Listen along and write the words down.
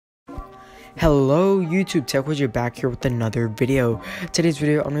Hello YouTube, TechWidget back here with another video. Today's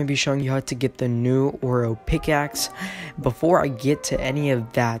video I'm going to be showing you how to get the new Oro Pickaxe. Before I get to any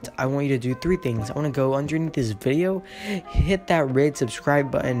of that, I want you to do three things. I want to go underneath this video, hit that red subscribe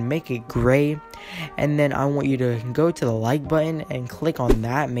button, make it gray, and then I want you to go to the like button and click on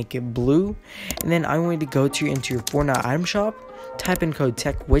that, make it blue, and then I want you to go into your Fortnite item shop, type in code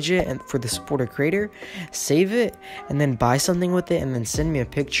TechWidget and for the supporter creator, save it, and then buy something with it, and then send me a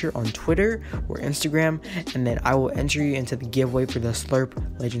picture on Twitter or Instagram, and then I will enter you into the giveaway for the Slurp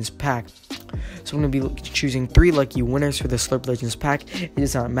Legends pack. So I'm going to be choosing 3 lucky winners for the Slurp Legends pack. It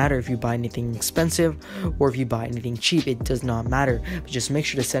does not matter if you buy anything expensive or if you buy anything cheap, it does not matter. But just make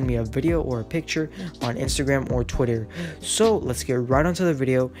sure to send me a video or a picture on Instagram or Twitter. So let's get right onto the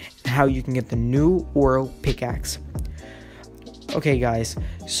video and how you can get the new Oro Pickaxe. Okay guys,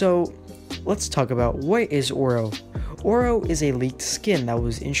 so let's talk about what is Oro. Oro is a leaked skin that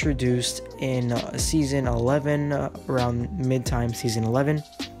was introduced in season 11, around mid-time season 11.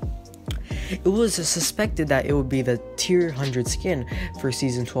 It was suspected that it would be the tier 100 skin for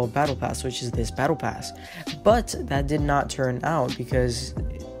season 12 battle pass, which is this battle pass, but that did not turn out because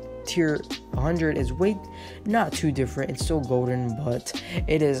tier 100 is not too different. It's still golden, but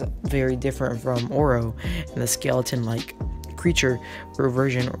it is very different from Oro and the skeleton like creature or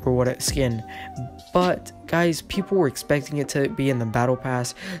version or what skin. But guys, people were expecting it to be in the battle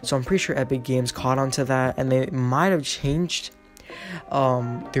pass, so I'm pretty sure Epic Games caught onto that and they might have changed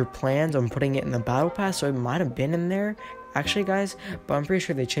their plans on putting it in the battle pass, so it might have been in there actually guys, but I'm pretty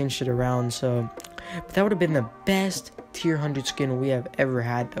sure they changed it around. So but that would have been the best tier 100 skin we have ever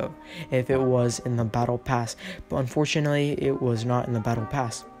had though, if it was in the battle pass, but unfortunately it was not in the battle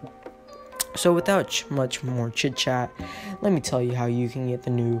pass. So without much more chit chat, let me tell you how you can get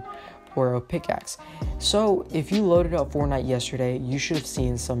the new Oro Pickaxe. So if you loaded up Fortnite yesterday, you should have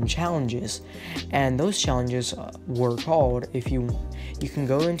seen some challenges, and those challenges were called, if you can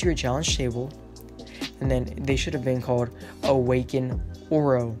go into your challenge table, and then they should have been called Awaken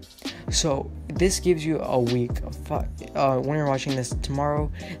Oro. So this gives you a week. When you're watching this tomorrow,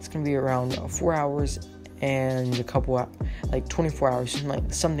 it's gonna be around 4 hours and a couple like 24 hours,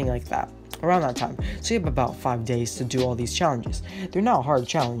 something like that. Around that time. So you have about 5 days to do all these challenges. They're not hard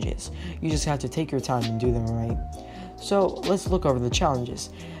challenges. You just have to take your time and do them, right? So let's look over the challenges.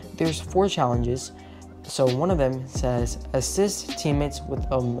 There's 4 challenges. So one of them says assist teammates with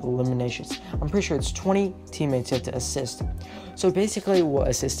eliminations. I'm pretty sure it's 20 teammates you have to assist. So basically what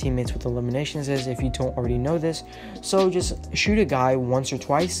assist teammates with eliminations is, if you don't already know this, so just shoot a guy once or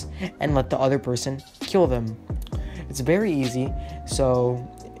twice and let the other person kill them. It's very easy. So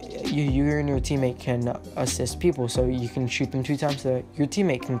you and your teammate can assist people, so you can shoot them 2 times so your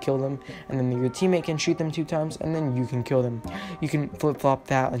teammate can kill them, and then your teammate can shoot them 2 times and then you can kill them. You can flip-flop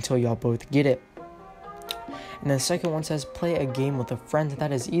that until y'all both get it. And the second one says play a game with a friend.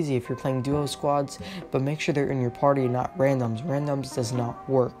 That is easy if you're playing duo squads, but make sure they're in your party, not randoms. Randoms does not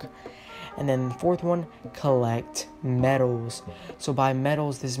work. And then the 4th one, collect medals. So by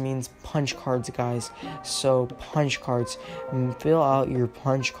medals, this means punch cards, guys. So punch cards, fill out your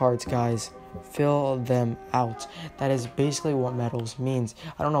punch cards, guys. Fill them out. That is basically what medals means.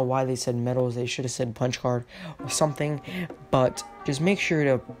 I don't know why they said medals. They should have said punch card or something, but just make sure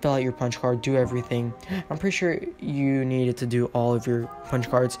to fill out your punch card, do everything. I'm pretty sure you needed to do all of your punch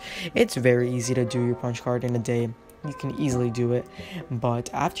cards. It's very easy to do your punch card in a day. You can easily do it, but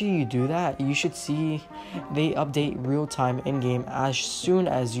after you do that, you should see they update real time in game as soon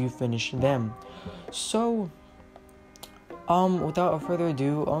as you finish them. So without further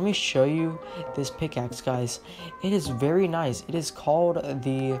ado, let me show you this pickaxe, guys. It is very nice. It is called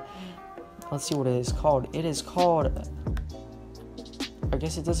let's see what it is called. It is called, I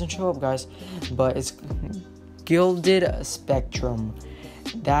guess it doesn't show up, guys, but it's Gilded Spectrum.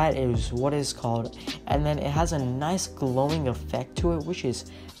 That is what it's called. And then it has a nice glowing effect to it, which is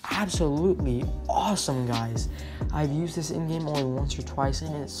absolutely awesome, guys. I've used this in game only once or twice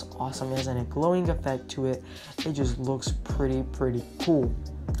and it's awesome. It has a glowing effect to it. It just looks pretty cool.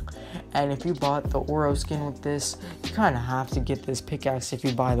 And if you bought the Oro skin with this, you kind of have to get this pickaxe. If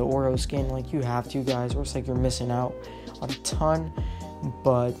you buy the Oro skin, like, you have to, guys, or it's like you're missing out on a ton.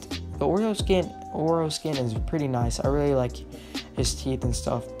 But the Oro skin is pretty nice. I really like his teeth and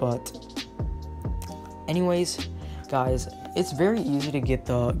stuff. But anyways, guys, it's very easy to get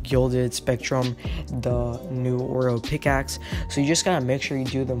the Gilded Spectrum, the new Oro Pickaxe. So you just gotta make sure you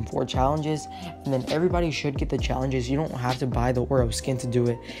do them 4 challenges, and then everybody should get the challenges. You don't have to buy the Oro skin to do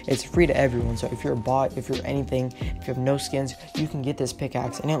it. It's free to everyone. So if you're a bot, if you're anything, if you have no skins, you can get this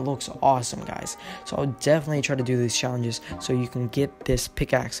pickaxe and it looks awesome, guys. So I'll definitely try to do these challenges so you can get this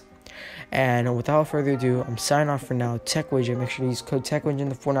pickaxe. And without further ado, I'm signing off for now. TechWidget, make sure to use code TechWidget in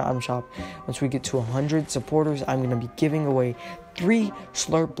the Fortnite item shop. Once we get to 100 supporters, I'm going to be giving away 3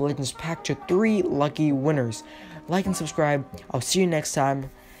 Slurp Legends pack to 3 lucky winners. Like and subscribe. I'll see you next time.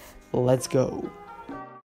 Let's go.